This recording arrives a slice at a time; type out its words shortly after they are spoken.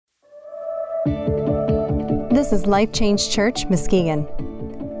This is Life Change Church, Muskegon.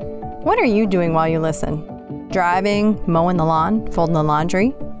 What are you doing while you listen? Driving, mowing the lawn, folding the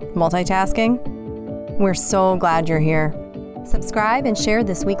laundry, multitasking? We're so glad you're here. Subscribe and share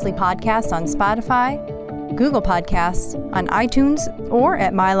this weekly podcast on Spotify, Google Podcasts, on iTunes, or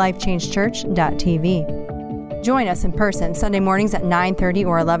at mylifechangechurch.tv. Join us in person Sunday mornings at 9:30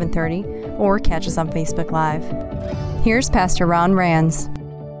 or 11:30, or catch us on Facebook Live. Here's Pastor Ron Rands.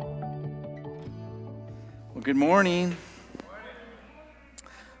 Well, good morning.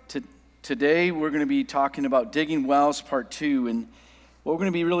 Today we're going to be talking about digging wells part 2, and what we're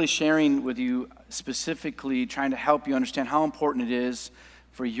going to be really sharing with you, specifically trying to help you understand how important it is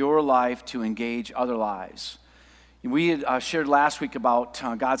for your life to engage other lives. We had shared last week about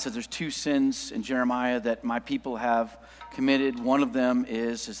God says there's 2 sins in Jeremiah that my people have committed. One of them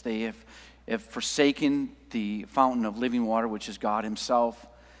is they have forsaken the fountain of living water, which is God himself.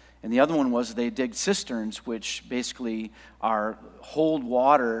 And the other one was they dig cisterns, which basically hold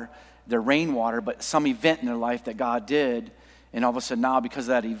water, they're rainwater, but some event in their life that God did. And all of a sudden now, because of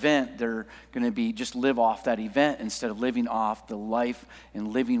that event, they're going to just live off that event instead of living off the life and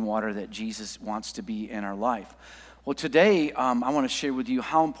living water that Jesus wants to be in our life. Well, today I want to share with you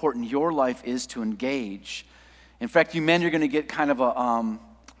how important your life is to engage. In fact, you men are going to get kind of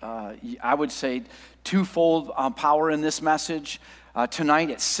I would say, twofold power in this message. Tonight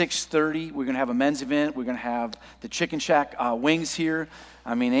at 6:30, we're going to have a men's event. We're going to have the Chicken Shack wings here.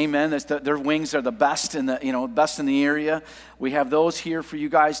 I mean, amen. Their wings are the best in the area. We have those here for you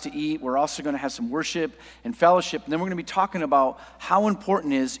guys to eat. We're also going to have some worship and fellowship. And then we're going to be talking about how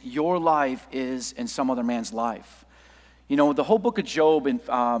important is your life is in some other man's life. You know, the whole book of Job, and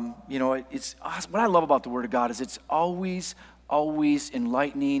it's what I love about the Word of God is it's always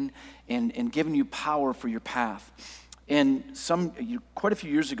enlightening and giving you power for your path. And quite a few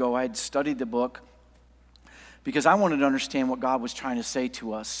years ago, I had studied the book because I wanted to understand what God was trying to say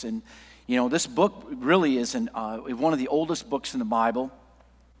to us. And, this book really is one of the oldest books in the Bible.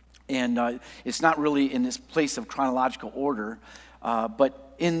 And it's not really in this place of chronological order.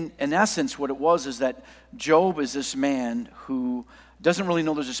 But in essence, what it was is that Job is this man who doesn't really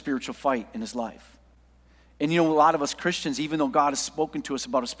know there's a spiritual fight in his life. And a lot of us Christians, even though God has spoken to us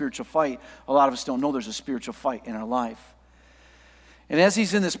about a spiritual fight, a lot of us don't know there's a spiritual fight in our life. And as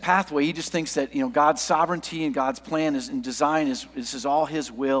he's in this pathway, he just thinks that, God's sovereignty and God's plan and design is all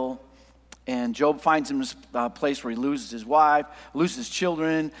his will. And Job finds him in a place where he loses his wife, loses his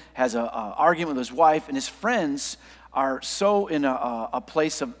children, has an argument with his wife, and his friends are so in a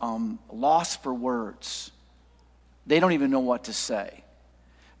place of loss for words. They don't even know what to say.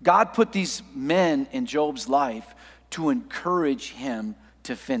 God put these men in Job's life to encourage him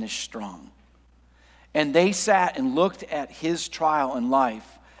to finish strong. And they sat and looked at his trial in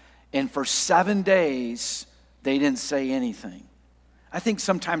life, and for 7 days, they didn't say anything. I think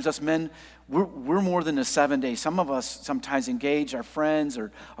sometimes us men, we're more than a 7 days. Some of us sometimes engage our friends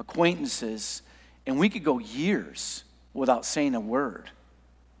or acquaintances, and we could go years without saying a word.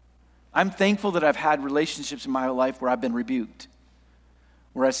 I'm thankful that I've had relationships in my life where I've been rebuked,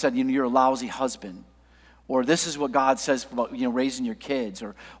 where I said, you're a lousy husband, or this is what God says about, raising your kids,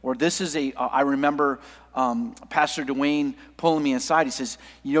 or this is I remember Pastor Dwayne pulling me aside. He says,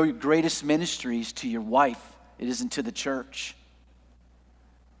 your greatest ministry is to your wife. It isn't to the church.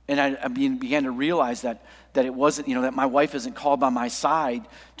 And I began to realize that it wasn't, that my wife isn't called by my side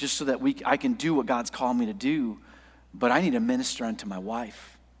just so that I can do what God's called me to do, but I need to minister unto my wife.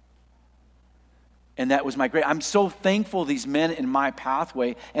 And that was I'm so thankful these men in my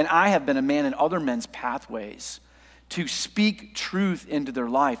pathway, and I have been a man in other men's pathways, to speak truth into their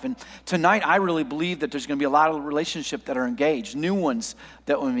life. And tonight, I really believe that there's going to be a lot of relationships that are engaged, new ones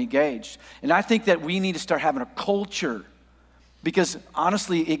that will be engaged. And I think that we need to start having a culture, because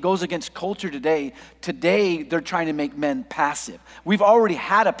honestly, it goes against culture today. Today, they're trying to make men passive. We've already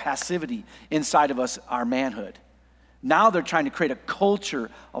had a passivity inside of us, our manhood. Now they're trying to create a culture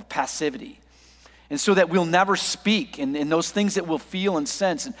of passivity. And so that we'll never speak, and those things that we'll feel and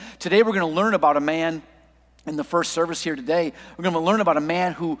sense. And today we're going to learn about a man in the first service here today. We're going to learn about a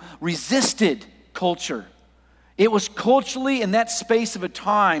man who resisted culture. It was culturally in that space of a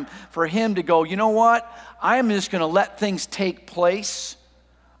time for him to go, you know what? I am just going to let things take place.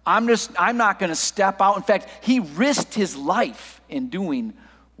 I'm not going to step out. In fact, he risked his life in doing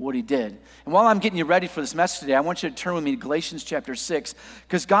what he did. And while I'm getting you ready for this message today, I want you to turn with me to Galatians chapter 6,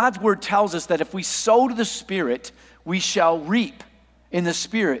 because God's word tells us that if we sow to the Spirit, we shall reap in the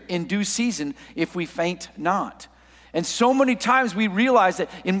Spirit in due season if we faint not. And so many times we realize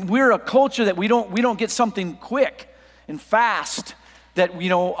that we're a culture that we don't get something quick and fast.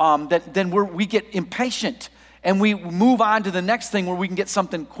 that then we get impatient and we move on to the next thing where we can get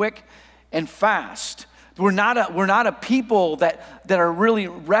something quick and fast. We're not a people that are really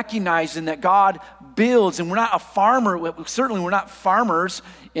recognizing that God builds, and we're not a farmer. Certainly we're not farmers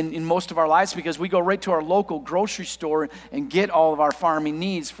in most of our lives, because we go right to our local grocery store and get all of our farming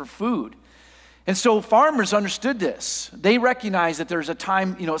needs for food. And so farmers understood this. They recognized that there's a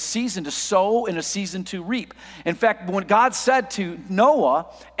time, a season to sow and a season to reap. In fact, when God said to Noah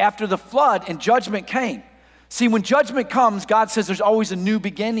after the flood and judgment came, see, when judgment comes, God says there's always a new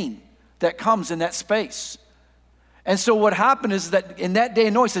beginning that comes in that space. And so what happened is that in that day,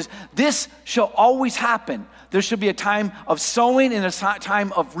 Noah says, this shall always happen. There should be a time of sowing and a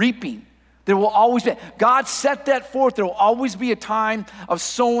time of reaping. There will always be. God set that forth. There will always be a time of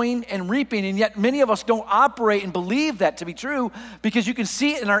sowing and reaping. And yet many of us don't operate and believe that to be true, because you can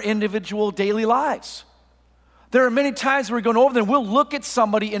see it in our individual daily lives. There are many times we're going over there and we'll look at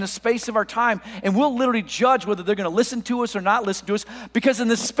somebody in a space of our time and we'll literally judge whether they're going to listen to us or not listen to us, because in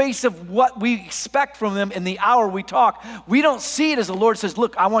the space of what we expect from them in the hour we talk, we don't see it as the Lord says,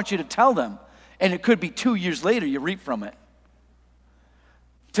 look, I want you to tell them. And it could be 2 years later you reap from it.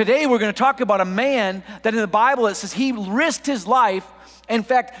 Today we're going to talk about a man that in the Bible it says he risked his life. In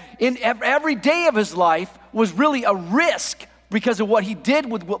fact, in every day of his life was really a risk, because of what he did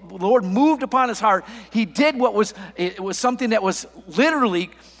with what the Lord moved upon his heart. He did it was something that was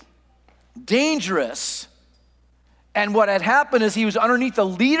literally dangerous. And what had happened is he was underneath the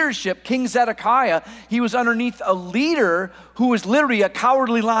leadership, King Zedekiah. He was underneath a leader who was literally a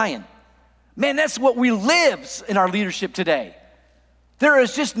cowardly lion. Man, that's what we live in our leadership today. There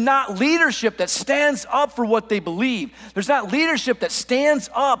is just not leadership that stands up for what they believe. There's not leadership that stands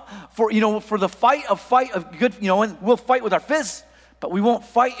up for the fight of good, and we'll fight with our fists, but we won't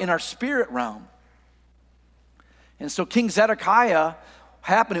fight in our spirit realm. And so King Zedekiah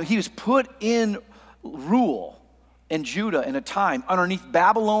he was put in rule in Judah in a time underneath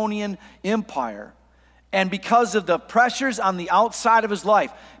Babylonian Empire. And because of the pressures on the outside of his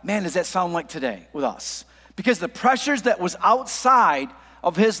life, man, does that sound like today with us? Because the pressures that was outside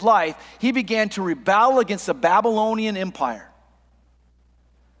of his life, he began to rebel against the Babylonian Empire.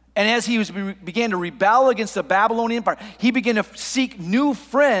 And as he began to rebel against the Babylonian Empire, he began to seek new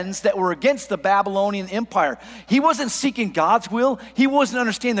friends that were against the Babylonian Empire. He wasn't seeking God's will. He wasn't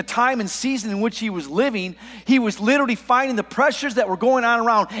understanding the time and season in which he was living. He was literally finding the pressures that were going on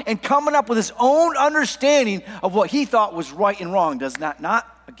around and coming up with his own understanding of what he thought was right and wrong. Does not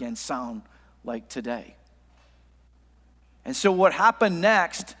again sound like today? And so what happened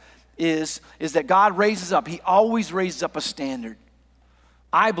next is that God raises up. He always raises up a standard.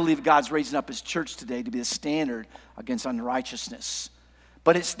 I believe God's raising up his church today to be a standard against unrighteousness.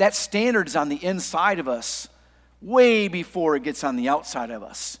 But that standard is on the inside of us way before it gets on the outside of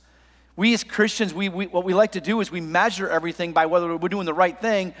us. We as Christians, what we like to do is we measure everything by whether we're doing the right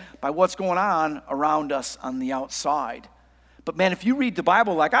thing, by what's going on around us on the outside. But man, if you read the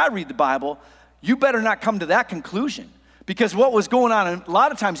Bible like I read the Bible, you better not come to that conclusion. Because what was going on a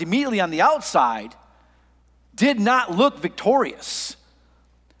lot of times immediately on the outside did not look victorious.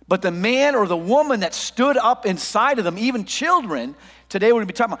 But the man or the woman that stood up inside of them, even children, today we're going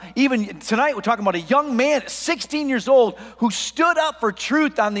to be talking about, even tonight we're talking about a young man, 16 years old, who stood up for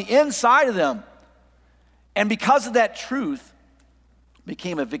truth on the inside of them. And because of that truth,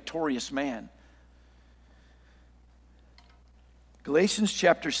 became a victorious man. Galatians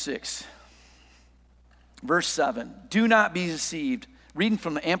chapter 6, verse 7. Do not be deceived, reading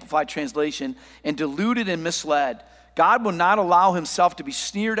from the Amplified Translation, and deluded and misled. God will not allow himself to be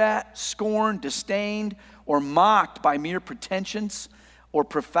sneered at, scorned, disdained, or mocked by mere pretensions or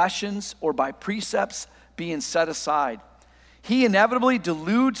professions or by precepts being set aside. He inevitably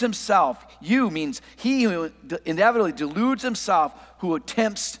deludes himself. You means he who inevitably deludes himself who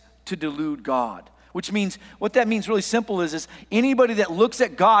attempts to delude God. Which means, what that means really simple is anybody that looks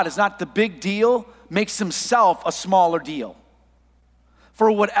at God as not the big deal makes himself a smaller deal. For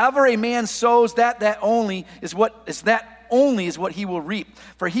whatever a man sows, that only is what he will reap.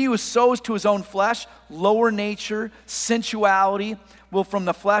 For he who sows to his own flesh, lower nature, sensuality, will from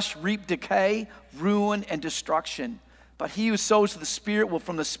the flesh reap decay, ruin, and destruction. But he who sows to the Spirit will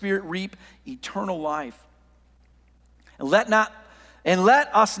from the Spirit reap eternal life. And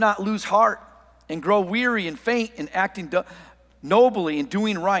let us not lose heart and grow weary and faint in acting nobly and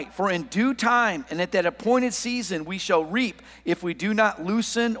doing right. For in due time and at that appointed season we shall reap if we do not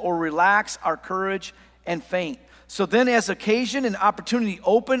loosen or relax our courage and faint. So then as occasion and opportunity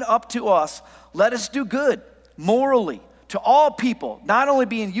open up to us, let us do good morally to all people, not only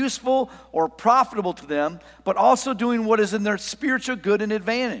being useful or profitable to them, but also doing what is in their spiritual good and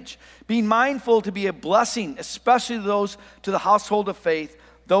advantage. Being mindful to be a blessing, especially those to the household of faith,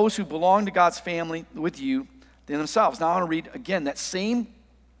 those who belong to God's family with you themselves. Now I want to read again that same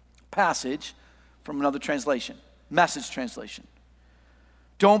passage from another translation, Message translation.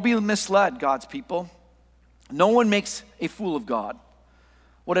 Don't be misled, God's people. No one makes a fool of God.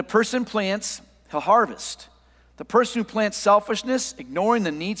 What a person plants, he'll harvest. The person who plants selfishness, ignoring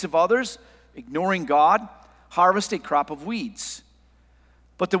the needs of others, ignoring God, harvests a crop of weeds.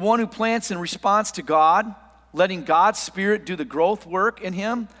 But the one who plants in response to God, letting God's Spirit do the growth work in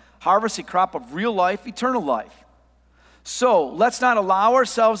him, harvests a crop of real life, eternal life. So let's not allow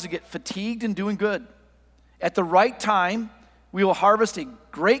ourselves to get fatigued in doing good. At the right time, we will harvest a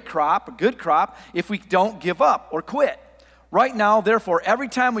great crop, a good crop, if we don't give up or quit. Right now, therefore, every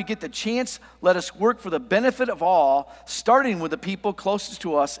time we get the chance, let us work for the benefit of all, starting with the people closest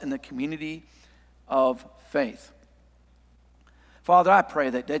to us in the community of faith. Father, I pray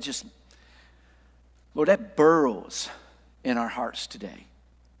that Lord, that burrows in our hearts today.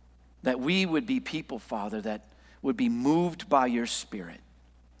 That we would be people, Father, that would be moved by your Spirit.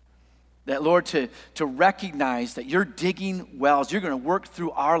 That, Lord, to recognize that you're digging wells, you're going to work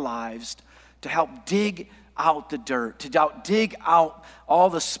through our lives to help dig out the dirt, to dig out all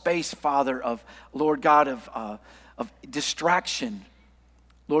the space, Father, of, Lord God, of distraction,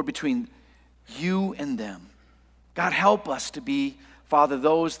 Lord, between you and them. God, help us to be, Father,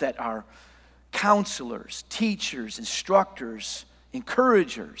 those that are counselors, teachers, instructors,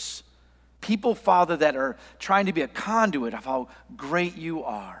 encouragers, people, Father, that are trying to be a conduit of how great you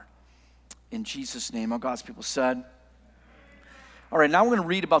are. In Jesus' name, all God's people said. All right, now we're going to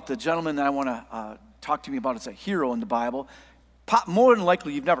read about the gentleman that I want to talk to me about as a hero in the Bible. More than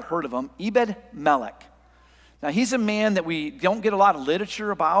likely, you've never heard of him, Ebed-Melech. Now, he's a man that we don't get a lot of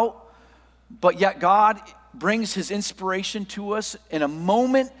literature about, but yet God brings his inspiration to us in a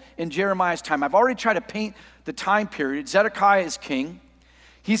moment in Jeremiah's time. I've already tried to paint the time period. Zedekiah is king.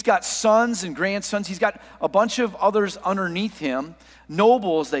 He's got sons and grandsons. He's got a bunch of others underneath him,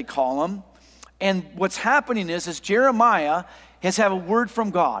 nobles they call them. And what's happening is Jeremiah has had a word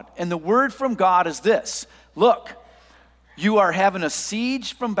from God. And the word from God is this: look, you are having a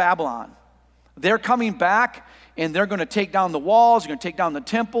siege from Babylon. They're coming back and they're going to take down the walls, they're going to take down the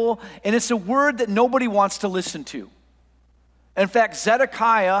temple. And it's a word that nobody wants to listen to. In fact,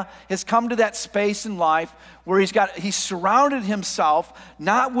 Zedekiah has come to that space in life where he's surrounded himself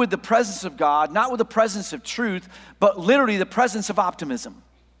not with the presence of God, not with the presence of truth, but literally the presence of optimism.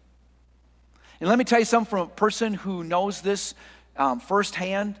 And let me tell you something from a person who knows this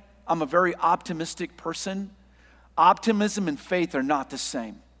firsthand. I'm a very optimistic person. Optimism and faith are not the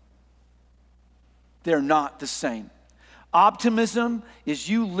same. They're not the same. Optimism is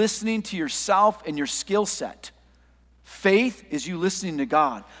you listening to yourself and your skill set. Faith is you listening to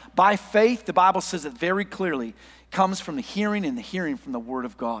God. By faith, the Bible says it very clearly, comes from the hearing and the hearing from the Word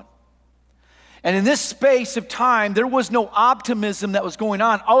of God. And in this space of time, there was no optimism that was going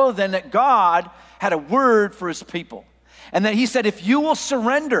on other than that God had a word for his people. And that he said, if you will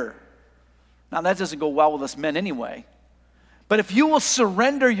surrender, now that doesn't go well with us men anyway, but if you will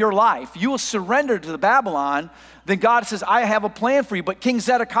surrender your life, you will surrender to the Babylon, then God says, I have a plan for you. But King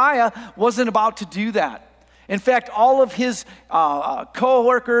Zedekiah wasn't about to do that. In fact, all of his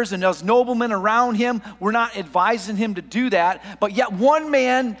co-workers and those noblemen around him were not advising him to do that. But yet one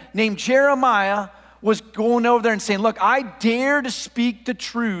man named Jeremiah was going over there and saying, look, I dare to speak the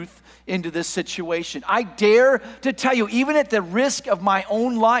truth into this situation. I dare to tell you, even at the risk of my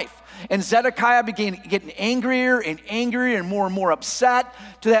own life. And Zedekiah began getting angrier and more upset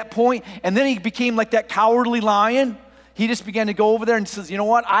to that point. And then he became like that cowardly lion. He just began to go over there and says, you know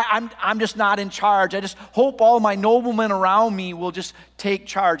what, I'm just not in charge. I just hope all my noblemen around me will just take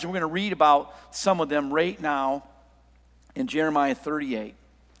charge. And we're going to read about some of them right now in Jeremiah 38.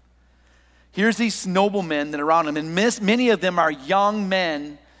 Here's these noblemen that are around him, and many of them are young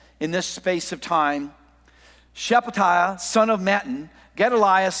men in this space of time. Shephatiah, son of Mattan,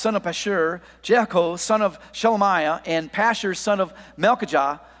 Gedaliah, son of Pashur, Jericho, son of Shelemiah, and Pashur, son of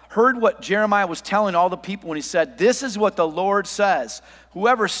Malchijah, heard what Jeremiah was telling all the people when he said, this is what the Lord says.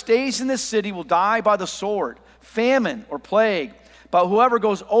 Whoever stays in this city will die by the sword, famine, or plague. But whoever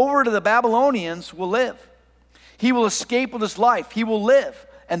goes over to the Babylonians will live. He will escape with his life. He will live.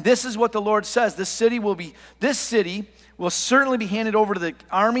 And this is what the Lord says. This city will certainly be handed over to the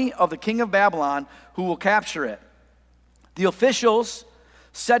army of the king of Babylon, who will capture it. The officials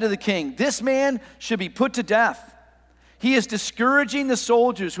said to the king, this man should be put to death. He is discouraging the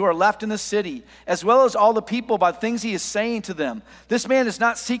soldiers who are left in the city, as well as all the people by things he is saying to them. This man is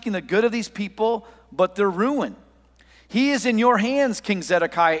not seeking the good of these people, but their ruin. He is in your hands, King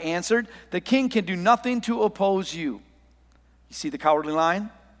Zedekiah answered. The king can do nothing to oppose you. You see the cowardly line?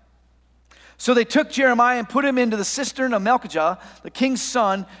 So they took Jeremiah and put him into the cistern of Malchijah, the king's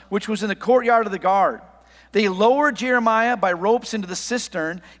son, which was in the courtyard of the guard. They lowered Jeremiah by ropes into the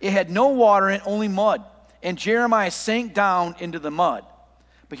cistern. It had no water in it, only mud. And Jeremiah sank down into the mud.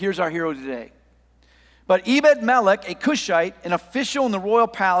 But here's our hero today. But Ebed-Melech, a Cushite, an official in the royal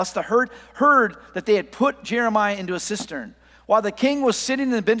palace, heard that they had put Jeremiah into a cistern. While the king was sitting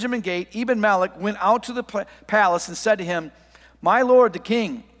in the Benjamin gate, Ebed-Melech went out to the palace and said to him, "My lord, the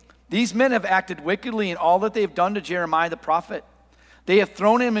king, these men have acted wickedly in all that they have done to Jeremiah the prophet. They have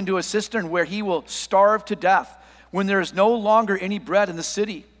thrown him into a cistern where he will starve to death when there is no longer any bread in the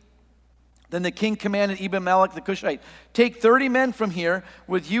city." Then the king commanded Ebed-Melech the Cushite, "Take 30 men from here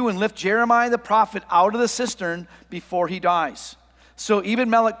with you and lift Jeremiah the prophet out of the cistern before he dies." So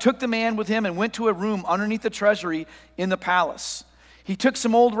Ebed-Melech took the man with him and went to a room underneath the treasury in the palace. He took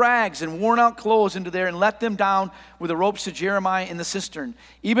some old rags and worn out clothes into there and let them down with the ropes to Jeremiah in the cistern.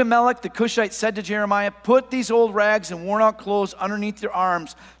 Ebed-Melech the Cushite said to Jeremiah, "Put these old rags and worn out clothes underneath your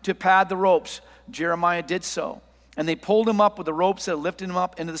arms to pad the ropes." Jeremiah did so. And they pulled him up with the ropes that lifted him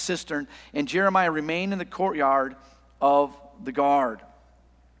up into the cistern, and Jeremiah remained in the courtyard of the guard.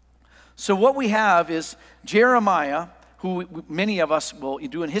 So what we have is Jeremiah, who many of us will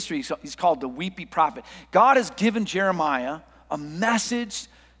do in history, he's called the weepy prophet. God has given Jeremiah a message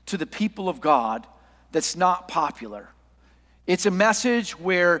to the people of God that's not popular. It's a message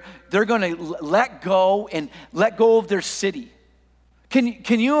where they're going to let go of their city.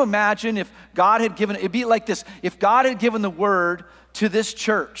 Can you imagine if God had given, it'd be like this, if God had given the word to this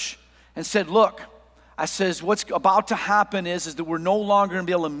church and said, "Look," I says, "what's about to happen is that we're no longer going to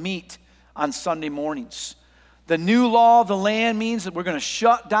be able to meet on Sunday mornings. The new law of the land means that we're going to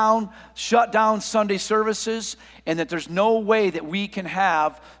shut down Sunday services, and that there's no way that we can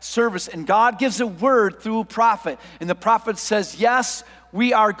have service." And God gives a word through a prophet, and the prophet says, "Yes,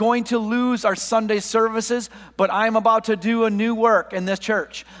 we are going to lose our Sunday services, but I'm about to do a new work in this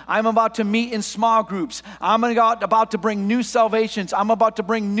church. I'm about to meet in small groups. I'm about to bring new salvations. I'm about to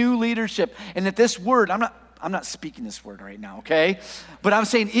bring new leadership." And that this word, I'm not speaking this word right now, okay? But I'm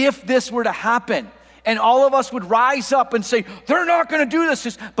saying if this were to happen, and all of us would rise up and say, "They're not going to do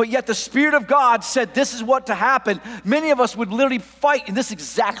this," but yet the Spirit of God said this is what to happen, many of us would literally fight, and this is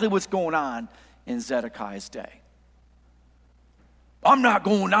exactly what's going on in Zedekiah's day. I'm not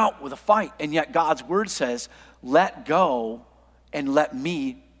going out with a fight. And yet God's word says, let go and let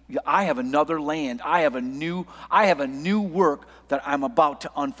me. I have another land. I have a new work that I'm about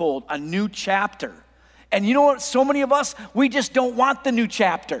to unfold, a new chapter. And you know what? So many of us, we just don't want the new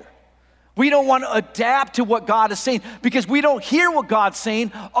chapter. We don't want to adapt to what God is saying because we don't hear what God's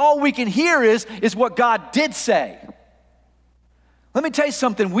saying. All we can hear is what God did say. Let me tell you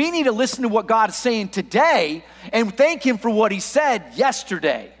something. We need to listen to what God is saying today and thank Him for what He said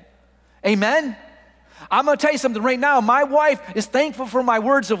yesterday. Amen? I'm going to tell you something right now. My wife is thankful for my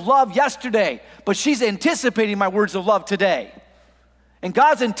words of love yesterday, but she's anticipating my words of love today. And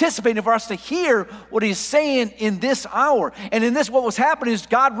God's anticipating for us to hear what He's saying in this hour. And in this, what was happening is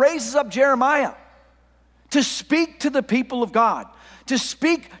God raises up Jeremiah to speak to the people of God. To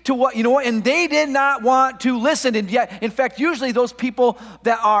speak to what, and they did not want to listen. And yet, in fact, usually those people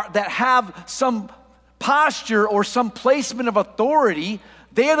that have some posture or some placement of authority,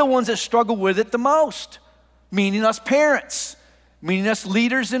 they are the ones that struggle with it the most. Meaning us parents, meaning us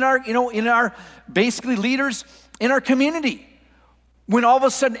leaders in our basically leaders in our community. When all of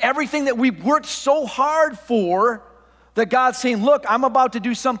a sudden everything that we've worked so hard for, that God's saying, "Look, I'm about to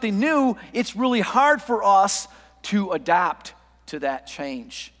do something new," it's really hard for us to adapt to that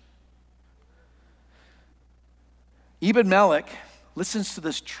change. Ebed-Melech listens to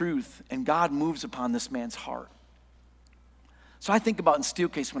this truth, and God moves upon this man's heart. So I think about in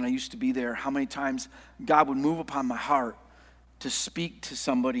Steelcase when I used to be there, how many times God would move upon my heart to speak to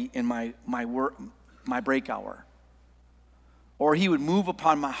somebody in my work, my break hour. Or He would move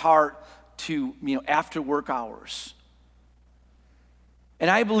upon my heart to, after work hours. And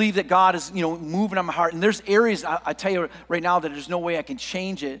I believe that God is, moving on my heart. And there's areas, I tell you right now, that there's no way I can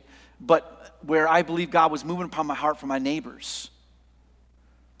change it, but where I believe God was moving upon my heart for my neighbors.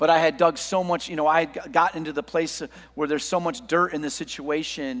 But I had dug so much, I had gotten into the place where there's so much dirt in the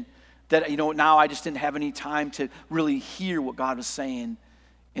situation that, now I just didn't have any time to really hear what God was saying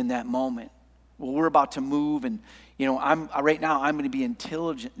in that moment. Well, we're about to move, and, right now I'm going to be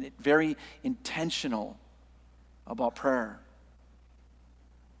intelligent, very intentional about prayer.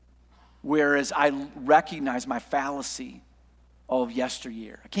 Whereas I recognize my fallacy of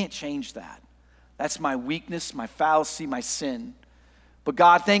yesteryear. I can't change that. That's my weakness, my fallacy, my sin. But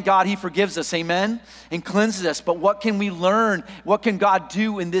God, thank God he forgives us, amen, and cleanses us. But what can we learn? What can God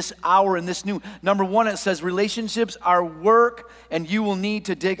do in this hour, in this new? Number one, it says relationships are work, and you will need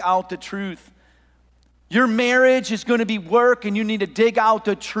to dig out the truth. Your marriage is going to be work, and you need to dig out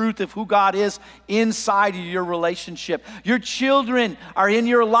the truth of who God is inside of your relationship. Your children are in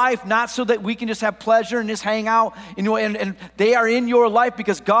your life not so that we can just have pleasure and just hang out, and they are in your life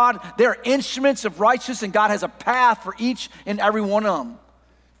because God, they're instruments of righteousness, and God has a path for each and every one of them.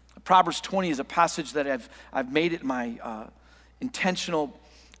 Proverbs 20 is a passage that I've made it my intentional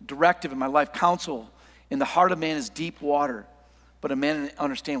directive in my life counsel. In the heart of man is deep water, but a man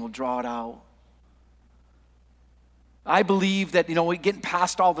understand will draw it out. I believe that, we're getting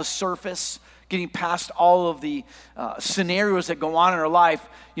past all the surface, getting past all of the scenarios that go on in our life.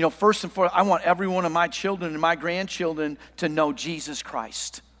 First and foremost, I want every one of my children and my grandchildren to know Jesus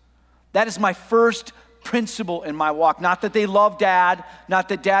Christ. That is my first principle in my walk. Not that they love dad, not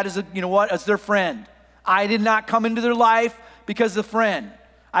that dad is, as their friend. I did not come into their life because of the friend.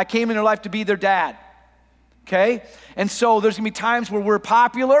 I came in their life to be their dad. Okay? And so there's going to be times where we're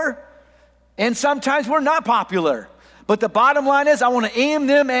popular, and sometimes we're not popular. But the bottom line is I want to aim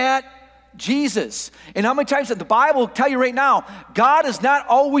them at Jesus. And how many times did the Bible tell you right now, God is not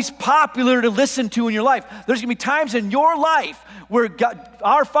always popular to listen to in your life. There's going to be times in your life where God,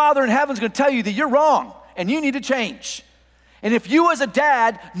 our Father in heaven is going to tell you that you're wrong and you need to change. And if you as a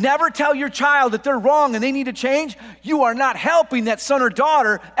dad never tell your child that they're wrong and they need to change, you are not helping that son or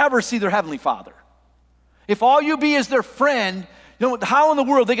daughter ever see their Heavenly Father. If all you be is their friend, how in the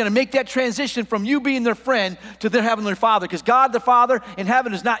world are they going to make that transition from you being their friend to their Heavenly Father? Because God the Father in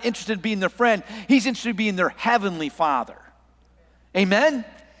heaven is not interested in being their friend. He's interested in being their Heavenly Father. Amen?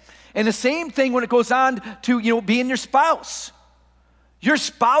 And the same thing when it goes on to, being your spouse. Your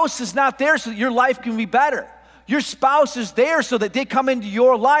spouse is not there so that your life can be better. Your spouse is there so that they come into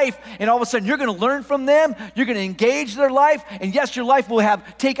your life and all of a sudden you're going to learn from them. You're going to engage their life. And yes, your life will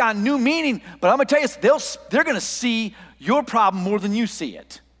take on new meaning. But I'm going to tell you, they're going to see your problem more than you see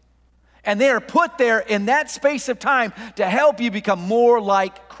it. And they are put there in that space of time to help you become more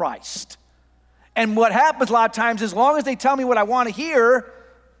like Christ. And what happens a lot of times, as long as they tell me what I want to hear,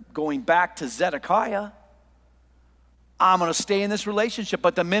 going back to Zedekiah, I'm going to stay in this relationship.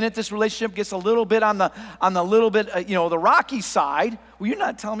 But the minute this relationship gets a little bit on the the rocky side, well, you're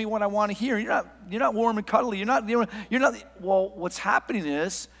not telling me what I want to hear. You're not warm and cuddly. You're not. Well, what's happening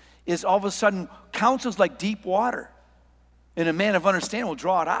is all of a sudden counsel's like deep water, and a man of understanding will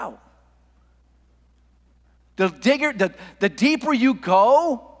draw it out. The deeper you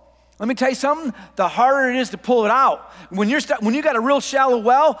go, let me tell you something, the harder it is to pull it out. When you got a real shallow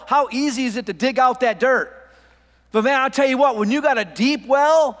well, how easy is it to dig out that dirt? But man, I'll tell you what, when you got a deep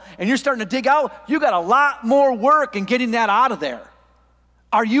well and you're starting to dig out, you got a lot more work in getting that out of there.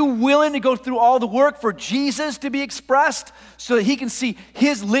 Are you willing to go through all the work for Jesus to be expressed so that he can see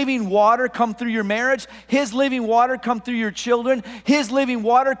his living water come through your marriage, his living water come through your children, his living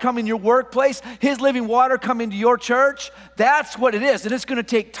water come in your workplace, his living water come into your church? That's what it is. And it's going to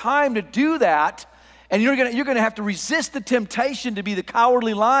take time to do that. And you're going to have to resist the temptation to be the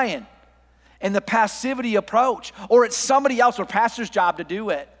cowardly lion and the passivity approach, or it's somebody else or pastor's job to do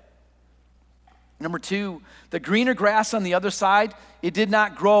it. Number two, the greener grass on the other side, it did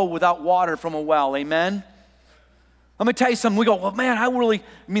not grow without water from a well. Amen? Let me tell you something. We go, well, man,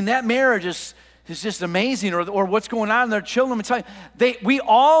 that marriage is just amazing, or what's going on in their children. Let me tell you, we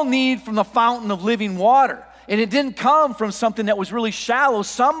all need from the fountain of living water. And it didn't come from something that was really shallow.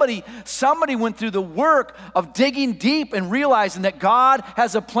 Somebody went through the work of digging deep and realizing that God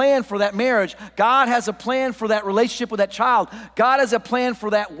has a plan for that marriage. God has a plan for that relationship with that child. God has a plan for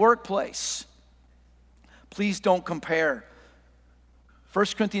that workplace. Please don't compare. 1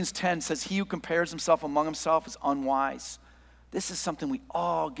 Corinthians 10 says, he who compares himself among himself is unwise. This is something we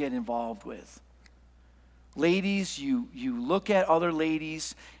all get involved with. Ladies, you look at other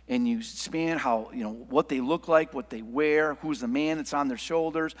ladies and you span how, what they look like, what they wear, who's the man that's on their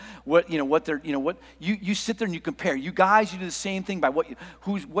shoulders, you sit there and you compare. You guys, you do the same thing by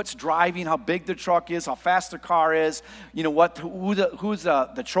what's driving, how big their truck is, how fast their car is, who's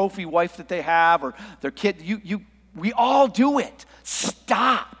the trophy wife that they have or their kid. We all do it.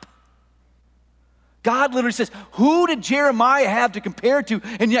 Stop. God literally says, who did Jeremiah have to compare to?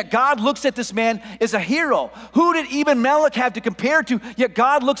 And yet God looks at this man as a hero. Who did Ebed-Melech have to compare to? Yet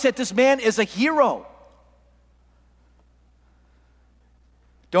God looks at this man as a hero.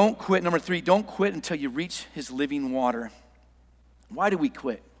 Don't quit. Number 3, don't quit until you reach his living water. Why do we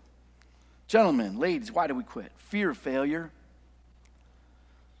quit? Gentlemen, ladies, why do we quit? Fear of failure.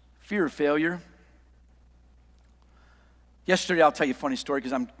 Fear of failure. Yesterday, I'll tell you a funny story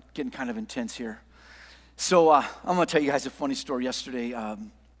because I'm getting kind of intense here. So I'm going to tell you guys a funny story yesterday.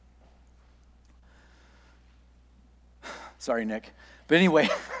 Sorry, Nick. But anyway,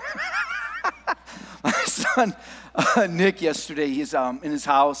 my son, Nick, yesterday, he's in his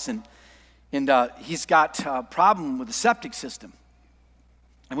house, and he's got a problem with the septic system.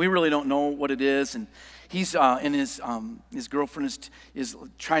 And we really don't know what it is. And he's in his girlfriend is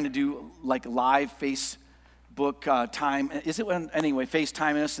trying to do like live Facebook time. Is it anyway?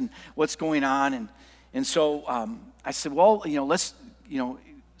 FaceTime us and what's going on. And so I said, well, let's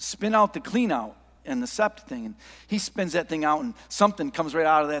spin out the clean out and the septic thing. And he spins that thing out, and something comes right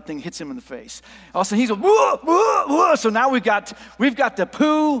out of that thing, hits him in the face. All of a sudden, he's like, whoa, whoa, whoa. So now we've got the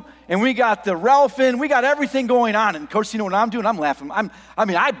poo, and we got the Ralphin, we got everything going on. And of course, you know what I'm doing? I'm laughing.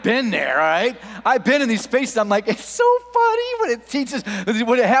 I've been there, all right? I've been in these spaces. I'm like, it's so funny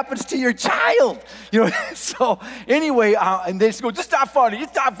when it happens to your child. So anyway, and they just go, it's not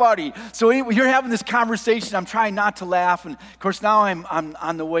funny. So anyway, you're having this conversation. I'm trying not to laugh. And of course, now I'm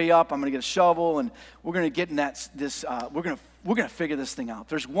on the way up. I'm going to get a shovel, and we're going to get in we're going to figure this thing out.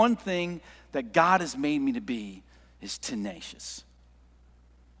 There's one thing that God has made me to be is tenacious.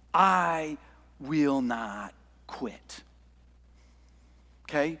 I will not quit.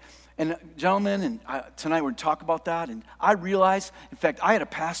 Okay? And gentlemen, and tonight we're going to talk about that. And I realized, in fact, I had a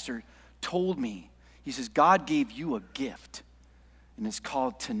pastor told me, he says, God gave you a gift, and it's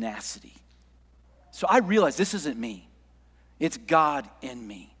called tenacity. So I realized this isn't me. It's God in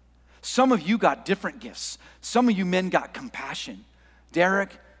me. Some of you got different gifts. Some of you men got compassion.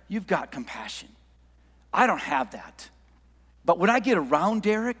 Derek, you've got compassion. I don't have that. But when I get around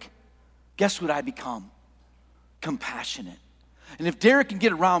Derek, guess what I become? Compassionate. And if Derek can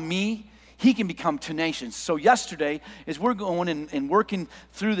get around me, he can become tenacious. So yesterday, as we're going and working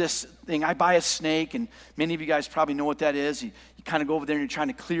through this thing, I buy a snake, and many of you guys probably know what that is. You kind of go over there and you're trying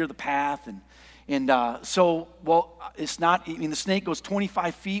to clear the path. It's not, the snake goes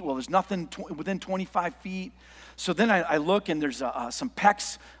 25 feet. Well, there's nothing within 25 feet. So then I look, and there's some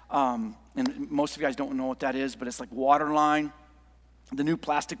PEX, and most of you guys don't know what that is, but it's like water line, the new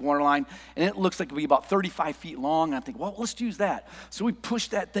plastic water line, and it looks like it'll be about 35 feet long. And I think, well, let's use that. So we push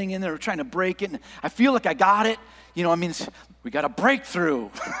that thing in there, we're trying to break it, and I feel like I got it. We got a breakthrough.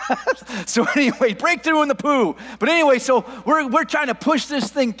 So anyway, breakthrough in the poo. But anyway, so we're trying to push this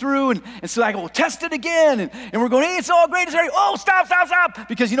thing through, and so I go, test it again, and we're going, hey, it's all great. It's ready. Oh, stop.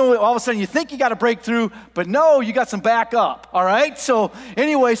 Because all of a sudden you think you got a breakthrough, but no, you got some backup, all right? So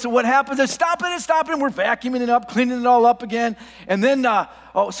anyway, so what happens is stop it, and we're vacuuming it up, cleaning it all up again, and then,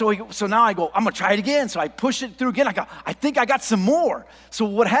 so now I go, I'm going to try it again. So I push it through again. I think I got some more. So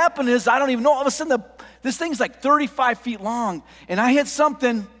what happened is, I don't even know, all of a sudden this thing's like 35 feet long, and I hit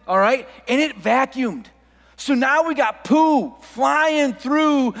something, all right, and it vacuumed. So now we got poo flying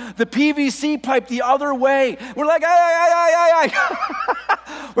through the PVC pipe the other way. We're like, ay.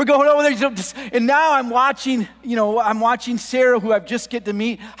 We're going over there. And now I'm watching Sarah, who I've just get to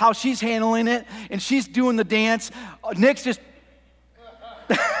meet, how she's handling it, and she's doing the dance. Nick's just...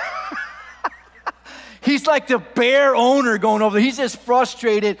 He's like the bear owner going over there. He's just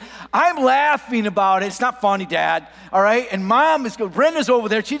frustrated. I'm laughing about it. It's not funny, Dad. All right? And Brenda's over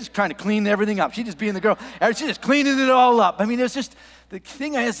there. She's just trying to clean everything up. She's just being the girl. She's just cleaning it all up. There's just, the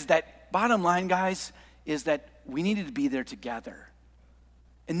thing is that bottom line, guys, is that we needed to be there together.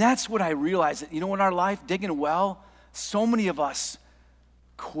 And that's what I realized. That, in our life, digging a well, so many of us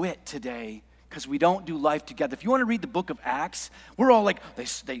quit today because we don't do life together. If you want to read the book of Acts, we're all like,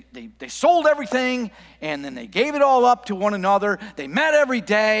 they sold everything, and then they gave it all up to one another. They met every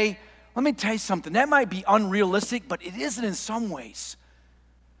day. Let me tell you something. That might be unrealistic, but it isn't in some ways.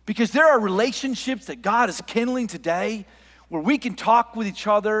 Because there are relationships that God is kindling today where we can talk with each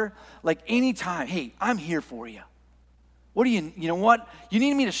other like anytime. Hey, I'm here for you. What do you know what? You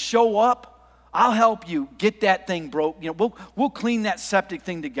need me to show up? I'll help you get that thing broke. We'll clean that septic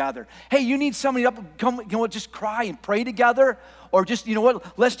thing together. Hey, you need somebody up, come, just cry and pray together, or just,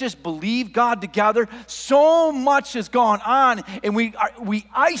 let's just believe God together. So much has gone on, and we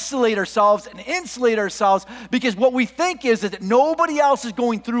isolate ourselves and insulate ourselves because what we think is that nobody else is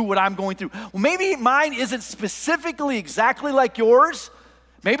going through what I'm going through. Well, maybe mine isn't specifically exactly like yours,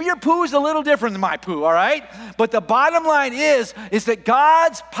 Maybe your poo is a little different than my poo, all right? But the bottom line is that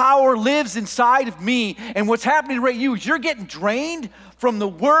God's power lives inside of me. And what's happening right you is you're getting drained from the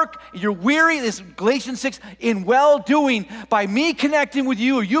work. You're weary, this Galatians 6, in well-doing. By me connecting with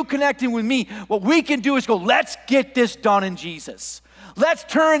you or you connecting with me, what we can do is go, let's get this done in Jesus. Let's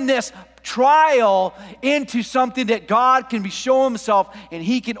turn this trial into something that God can show himself and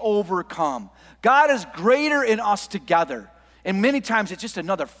he can overcome. God is greater in us together. And many times it's just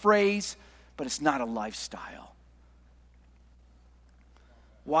another phrase, but it's not a lifestyle.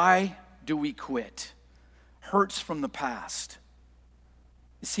 Why do we quit? Hurts from the past.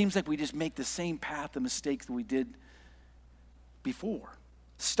 It seems like we just make the same path of mistakes that we did before.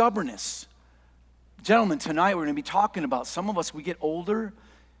 Stubbornness. Gentlemen, tonight we're going to be talking about some of us, we get older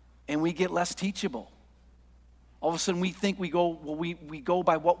and we get less teachable. All of a sudden we think we go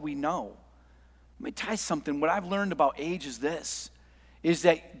by what we know. Let me tell you something. What I've learned about age is this, is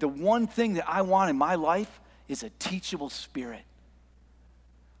that the one thing that I want in my life is a teachable spirit.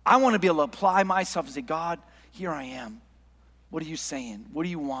 I want to be able to apply myself and say, God, here I am. What are you saying? What do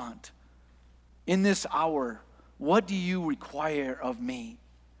you want? In this hour, what do you require of me?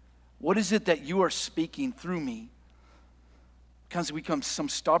 What is it that you are speaking through me? Because we become some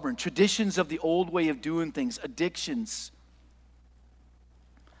stubborn. Traditions of the old way of doing things, addictions.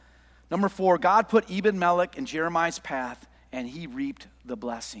 Number 4, God put Ebed-Melech in Jeremiah's path, and he reaped the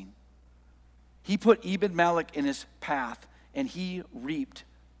blessing. He put Ebed-Melech in his path, and he reaped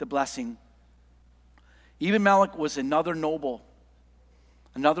the blessing. Ebed-Melech was another noble,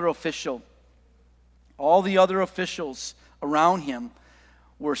 another official. All the other officials around him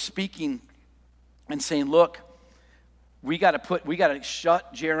were speaking and saying, look, we got to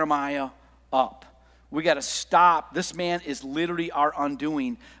shut Jeremiah up. We got to stop. This man is literally our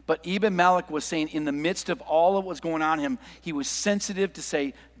undoing. But Ebed-Melech was saying, in the midst of all of what's going on in him, he was sensitive to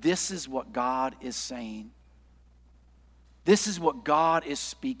say, this is what God is saying. This is what God is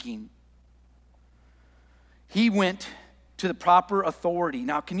speaking. He went to the proper authority.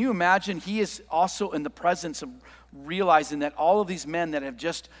 Now, can you imagine? He is also in the presence of realizing that all of these men that have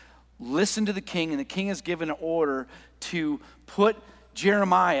just listened to the king, and the king has given an order to put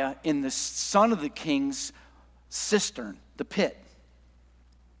Jeremiah in the son of the king's cistern, the pit.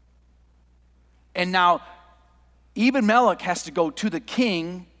 And now Ebed-Melech has to go to the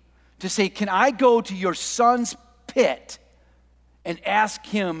king to say, can I go to your son's pit and ask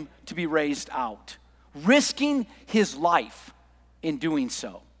him to be raised out? Risking his life in doing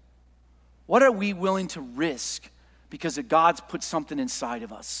so. What are we willing to risk because God's put something inside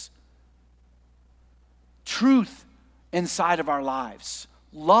of us? Truth inside of our lives,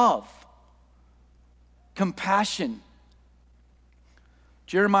 love, compassion.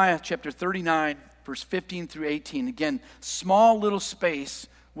 Jeremiah chapter 39, verse 15 through 18. Again, small little space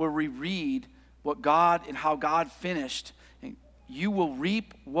where we read what God and how God finished. And you will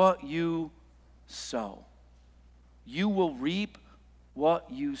reap what you sow. You will reap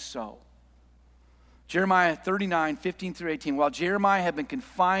what you sow. Jeremiah 39, 15 through 18. While Jeremiah had been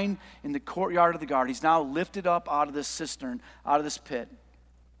confined in the courtyard of the guard, he's now lifted up out of this cistern, out of this pit.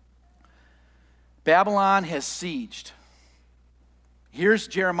 Babylon has sieged. Here's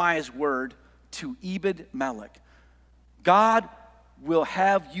Jeremiah's word to Ebed-Melech. God will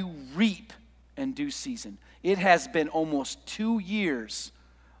have you reap in due season. It has been almost 2 years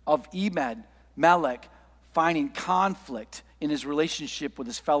of Ebed-Melech finding conflict in his relationship with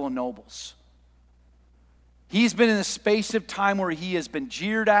his fellow nobles. He's been in a space of time where he has been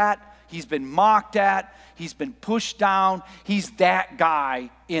jeered at, he's been mocked at, he's been pushed down. He's that guy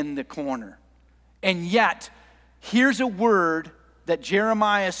in the corner. And yet, here's a word that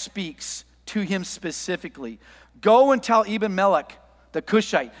Jeremiah speaks to him specifically. Go and tell Ebed-Melech, the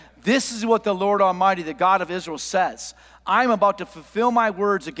Cushite, this is what the Lord Almighty, the God of Israel, says. I'm about to fulfill my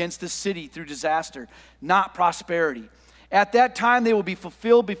words against this city through disaster, not prosperity. At that time, they will be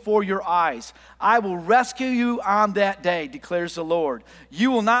fulfilled before your eyes. I will rescue you on that day, declares the Lord.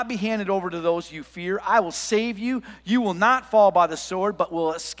 You will not be handed over to those you fear. I will save you. You will not fall by the sword, but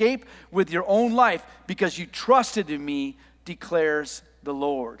will escape with your own life because you trusted in me, declares the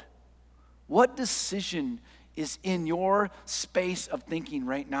Lord. What decision is in your space of thinking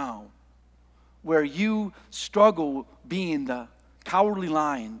right now where you struggle being the cowardly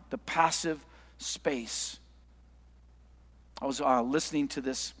lion, the passive space? I was listening to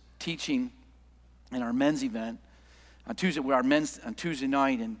this teaching in our men's event on Tuesday, on Tuesday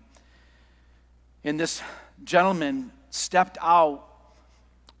night, and this gentleman stepped out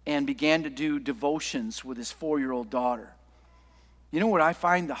and began to do devotions with his 4-year-old daughter. You know what I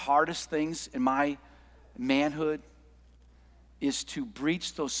find the hardest things in my manhood is to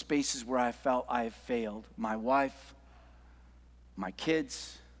breach those spaces where I felt I have failed my wife, my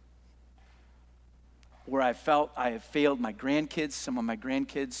kids, where I felt I have failed my grandkids. Some of my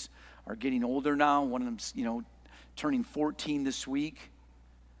grandkids are getting older now. One of them's, turning 14 this week.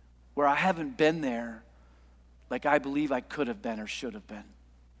 Where I haven't been there like I believe I could have been or should have been.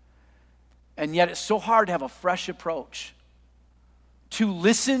 And yet it's so hard to have a fresh approach. To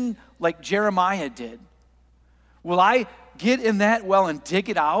listen like Jeremiah did. Will I get in that well and dig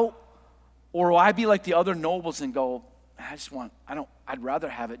it out? Or will I be like the other nobles and go, I'd rather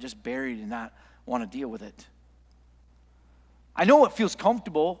have it just buried and not want to deal with it. I know it feels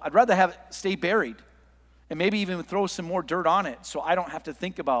comfortable. I'd rather have it stay buried and maybe even throw some more dirt on it so I don't have to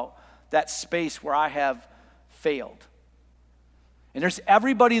think about that space where I have failed. And there's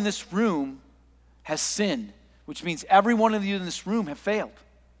everybody in this room has sinned, which means every one of you in this room have failed.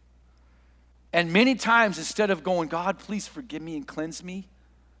 And many times, instead of going, God, please forgive me and cleanse me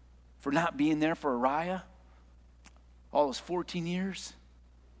for not being there for Uriah all those 14 years,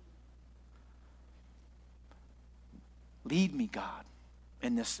 lead me, God,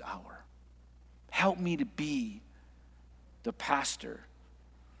 in this hour. Help me to be the pastor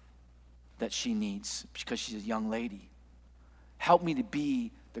that she needs because she's a young lady. Help me to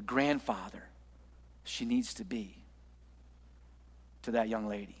be the grandfather she needs to be to that young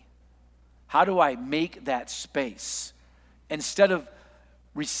lady. How do I make that space instead of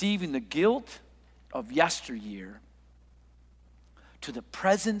receiving the guilt of yesteryear to the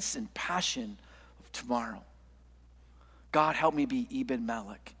presence and passion of tomorrow? God, help me be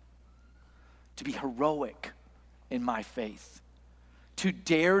Ebed-Melech, to be heroic in my faith, to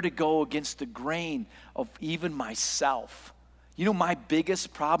dare to go against the grain of even myself. My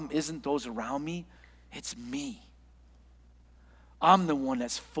biggest problem isn't those around me, it's me. I'm the one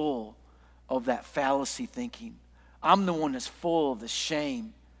that's full of that fallacy thinking. I'm the one that's full of the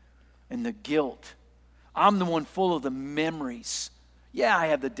shame and the guilt. I'm the one full of the memories. Yeah, I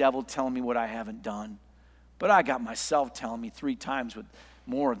have the devil telling me what I haven't done, but I got myself telling me 3 times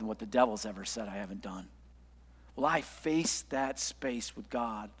more than what the devil's ever said I haven't done. Will I face that space with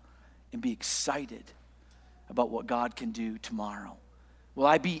God and be excited about what God can do tomorrow? Will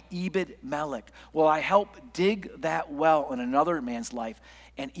I be Ebed-Melech? Will I help dig that well in another man's life?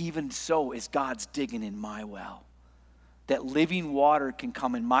 And even so is God's digging in my well. That living water can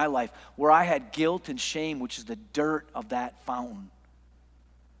come in my life where I had guilt and shame, which is the dirt of that fountain.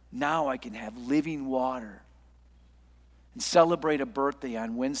 Now I can have living water and celebrate a birthday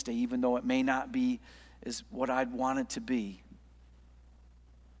on Wednesday, even though it may not be as what I'd want it to be.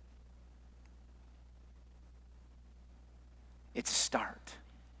 It's a start.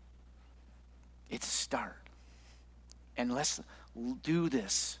 It's a start. And let's do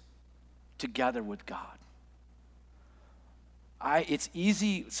this together with God. It's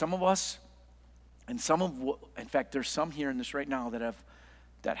easy, some of us, and in fact, there's some here in this right now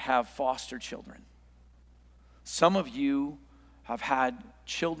that have foster children. Some of you have had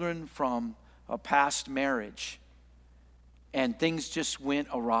children from a past marriage, and things just went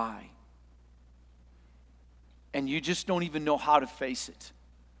awry. And you just don't even know how to face it.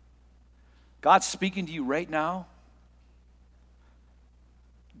 God's speaking to you right now.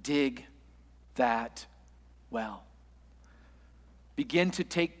 Dig that well. Begin to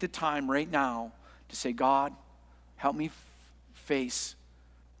take the time right now to say, God, help me face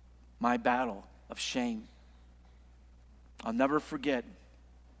my battle of shame. I'll never forget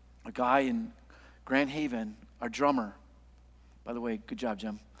a guy in Grand Haven, our drummer. By the way, good job,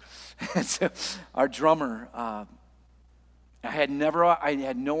 Jim. So our drummer, I had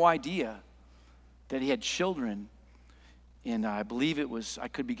no idea that he had children in, I believe it was, I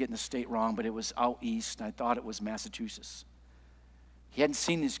could be getting the state wrong, but it was out east, and I thought it was Massachusetts. He hadn't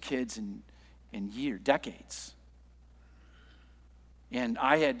seen his kids in decades. And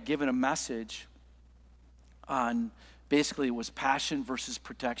I had given a message on, basically it was passion versus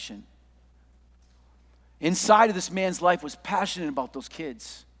protection. Inside of this man's life was passionate about those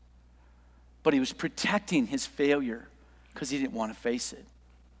kids, but he was protecting his failure because he didn't want to face it.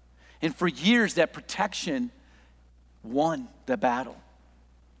 And for years, that protection won the battle.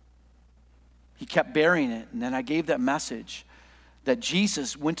 He kept burying it, and then I gave that message that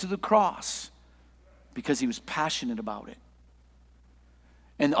Jesus went to the cross because he was passionate about it.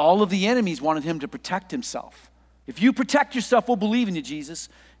 And all of the enemies wanted him to protect himself. If you protect yourself, we'll believe in you, Jesus.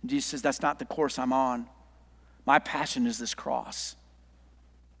 And Jesus says, that's not the course I'm on. My passion is this cross.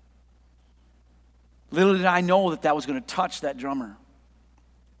 Little did I know that was going to touch that drummer.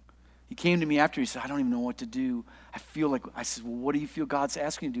 He came to me after, he said, I don't even know what to do. I said, well, what do you feel God's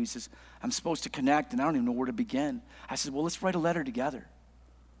asking you to do? He says, I'm supposed to connect, and I don't even know where to begin. I said, well, let's write a letter together.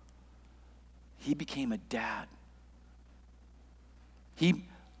 He became a dad. He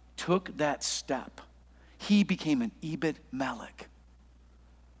took that step. He became an Ebed Melech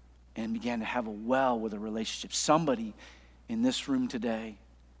and began to have a well with a relationship. Somebody in this room today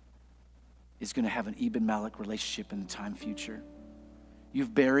is going to have an Ebed Melech relationship in the time future.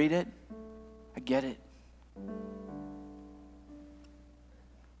 You've buried it. I get it.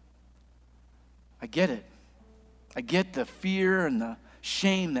 I get it. I get the fear and the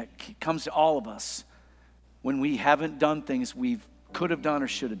shame that comes to all of us when we haven't done things we could have done or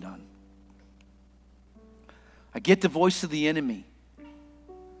should have done. I get the voice of the enemy.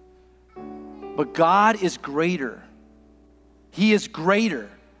 But God is greater. He is greater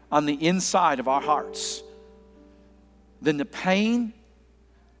on the inside of our hearts than the pain,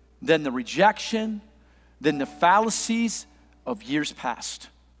 than the rejection, than the fallacies of years past.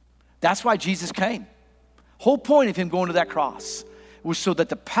 That's why Jesus came. Whole point of him going to that cross was so that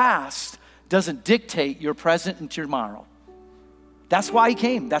the past doesn't dictate your present and tomorrow. That's why he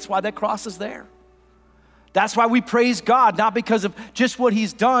came. That's why that cross is there. That's why we praise God, not because of just what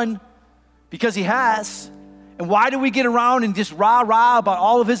he's done, because he has. And why do we get around and just rah-rah about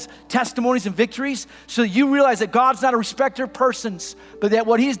all of his testimonies and victories? So that you realize that God's not a respecter of persons, but that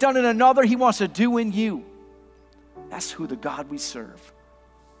what he's done in another, he wants to do in you. That's who the God we serve.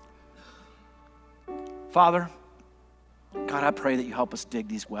 Father, God, I pray that you help us dig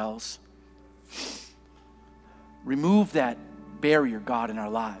these wells. Remove that barrier, God, in our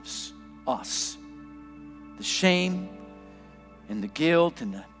lives, us. The shame and the guilt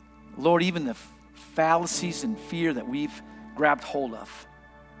and Lord, even the fallacies and fear that we've grabbed hold of.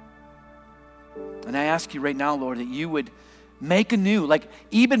 And I ask you right now, Lord, that you would make anew, like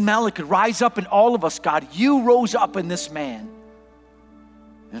Ebed Melech could rise up in all of us, God. You rose up in this man.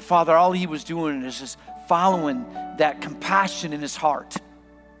 And Father, all he was doing is just following that compassion in his heart.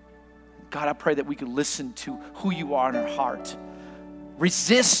 God, I pray that we could listen to who you are in our heart.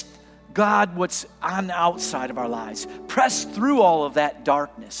 Resist, God, what's on the outside of our lives. Press through all of that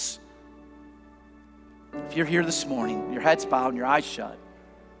darkness. If you're here this morning, your head's bowed and your eyes shut,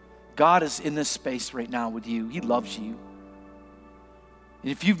 God is in this space right now with you. He loves you.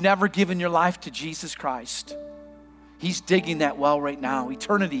 And if you've never given your life to Jesus Christ, he's digging that well right now.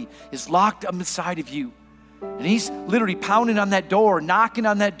 Eternity is locked up inside of you. And he's literally pounding on that door, knocking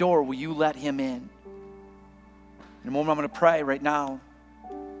on that door. Will you let him in? In a moment, I'm going to pray right now.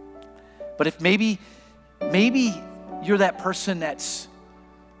 But if maybe you're that person that's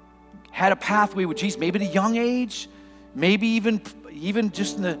had a pathway with Jesus, maybe at a young age, maybe even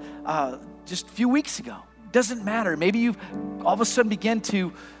just in the just a few weeks ago. Doesn't matter. Maybe you've all of a sudden began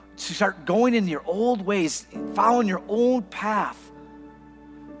to start going in your old ways, following your old path.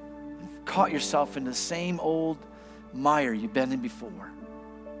 You've caught yourself in the same old mire you've been in before.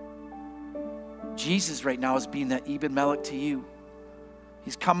 Jesus right now is being that Ebed Melech to you.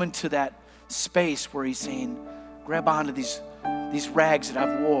 He's coming to that space where he's saying, grab onto these rags that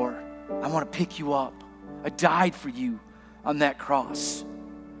I've wore. I want to pick you up. I died for you on that cross.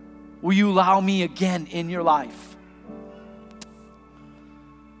 Will you allow me again in your life?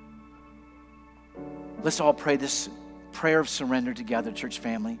 Let's all pray this prayer of surrender together, church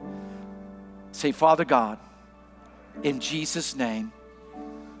family. Say, Father God, in Jesus' name,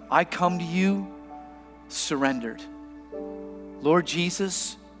 I come to you surrendered. Lord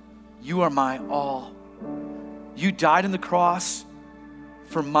Jesus, you are my all. You died on the cross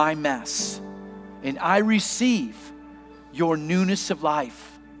for my mess, and I receive your newness of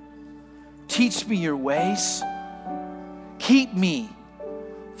life. Teach me your ways. Keep me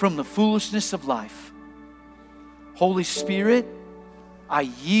from the foolishness of life. Holy Spirit, I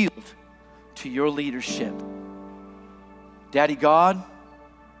yield to your leadership. Daddy God,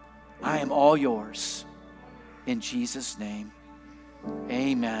 I am all yours. In Jesus' name,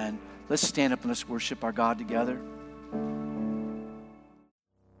 amen. Let's stand up and let's worship our God together.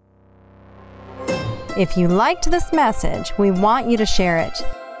 If you liked this message, we want you to share it.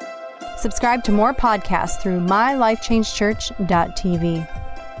 Subscribe to more podcasts through mylifechangechurch.tv.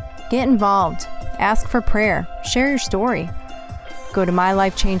 Get involved. Ask for prayer. Share your story. Go to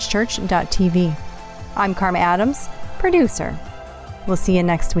mylifechangechurch.tv. I'm Karma Adams, producer. We'll see you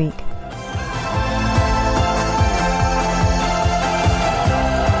next week.